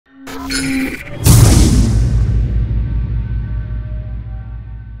What's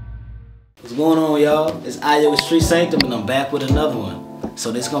going on, y'all? It's Ayo with Street Sanctum, and I'm back with another one.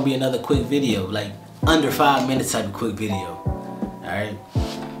 So this is gonna be another quick video, like under 5 minutes type of quick video. Alright?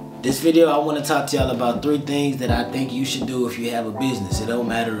 This video I want to talk to y'all about 3 things that I think you should do if you have a business. It don't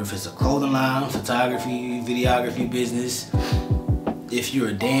matter if it's a clothing line, photography, videography business, if you're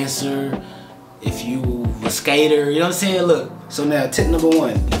a dancer, if you a skater, you know what I'm saying? Look, so now tip number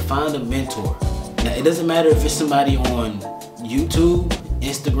 1, you find a mentor. Now it doesn't matter if it's somebody on YouTube,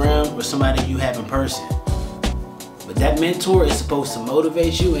 Instagram, or somebody you have in person. But that mentor is supposed to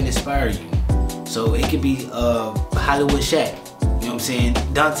motivate you and inspire you. So it could be Hollywood Shaq, you know what I'm saying?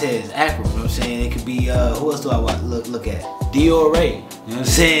 Dantes, Akron, you know what I'm saying? It could be, who else do I want to look at? Dior Ray, you know what I'm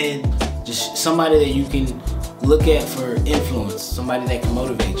saying? Just somebody that you can look at for influence, somebody that can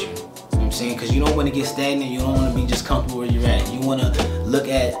motivate you. You know what I'm saying? Because you don't want to get stagnant, you don't want to be just comfortable where you're at. You want to look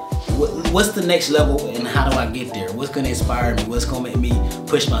at what's the next level and how do I get there? What's going to inspire me? What's going to make me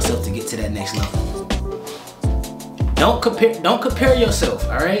push myself to get to that next level? Don't compare yourself,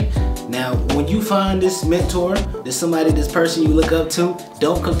 all right? Now, when you find this mentor, this person you look up to,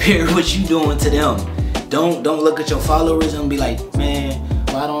 don't compare what you doing to them. Don't look at your followers and be like, man,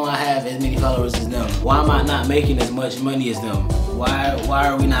 why don't I have as many followers as them? Why am I not making as much money as them? Why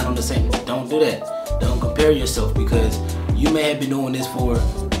are we not on the same? Don't do that. Don't compare yourself, because you may have been doing this for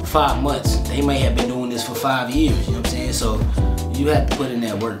 5 months. They may have been doing this for 5 years, you know what I'm saying? So you have to put in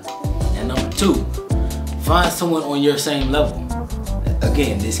that work. And number 2, find someone on your same level.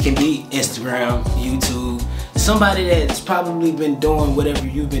 Again, this can be Instagram, YouTube, somebody that's probably been doing whatever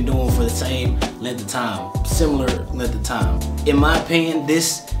you've been doing for the same length of time, similar length of time. In my opinion,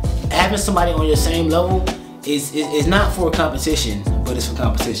 having somebody on your same level is not for competition, but it's for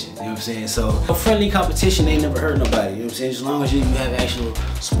competition, you know what I'm saying? So a friendly competition ain't never hurt nobody, you know what I'm saying? As long as you have actual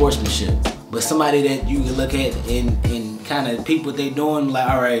sportsmanship. But somebody that you can look at and kind of peep what they doing, like,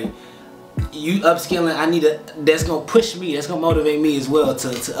 all right, you upscaling, that's gonna push me, that's gonna motivate me as well to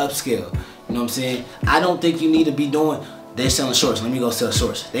upscale. You know what I'm saying? I don't think you need to be doing, they're selling shorts, let me go sell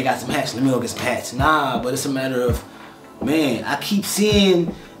shorts. They got some hats, let me go get some hats. Nah, but it's a matter of, man, I keep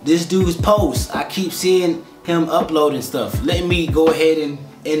seeing this dude's posts. I keep seeing him uploading stuff. Let me go ahead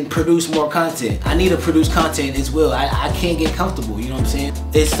and produce more content. I need to produce content as well. I can't get comfortable, you know what I'm saying?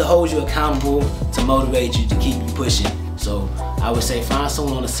 It's to hold you accountable, to motivate you, to keep you pushing. So I would say find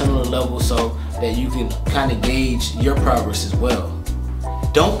someone on a similar level so that you can kind of gauge your progress as well.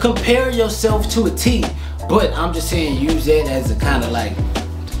 Don't compare yourself to a T, but I'm just saying use that as a kind of like, you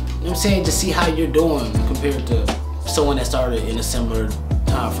know what I'm saying, to see how you're doing compared to someone that started in a similar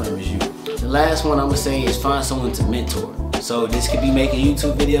time frame as you. The last one I'm gonna say is find someone to mentor. So this could be making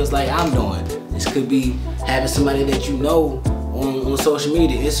YouTube videos like I'm doing. This could be having somebody that you know on social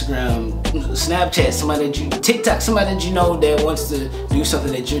media, Instagram, Snapchat, somebody that you, TikTok, somebody that you know that wants to do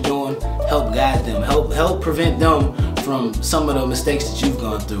something that you're doing. Help guide them, help prevent them from some of the mistakes that you've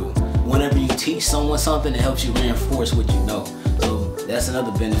gone through. Whenever you teach someone something, it helps you reinforce what you know. So that's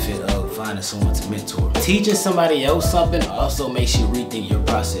another benefit of finding someone to mentor. Teaching somebody else something also makes you rethink your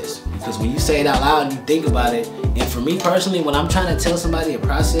process, because when you say it out loud, you think about it. And for me personally, when I'm trying to tell somebody a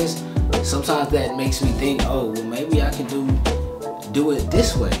process, sometimes that makes me think, oh, well, maybe I can do it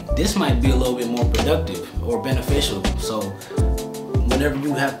this way. This might be a little bit more productive or beneficial. So whenever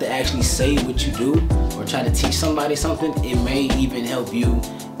you have to actually say what you do or try to teach somebody something, it may even help you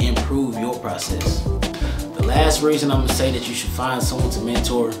improve your process. The last reason I'm gonna say that you should find someone to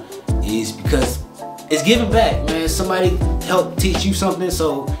mentor is because it's giving back, man. Somebody helped teach you something,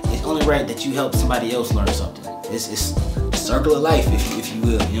 so it's only right that you help somebody else learn something. It's a circle of life, if you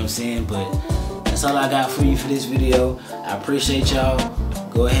will, you know what I'm saying? But that's all I got for you for this video. I appreciate y'all.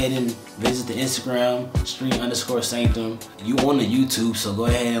 Go ahead and visit the Instagram, street_sanctum. You on the YouTube, so go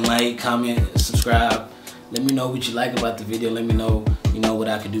ahead and like, comment, subscribe. Let me know what you like about the video. Let me know, what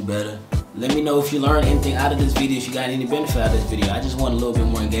I could do better. Let me know if you learned anything out of this video, if you got any benefit out of this video. I just want a little bit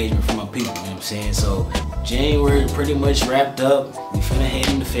more engagement from my people, you know what I'm saying? So January pretty much wrapped up. We finna head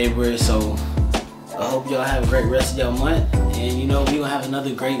into February, so I hope y'all have a great rest of y'all month. And we gonna have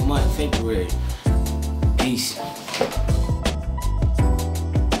another great month, February. Peace.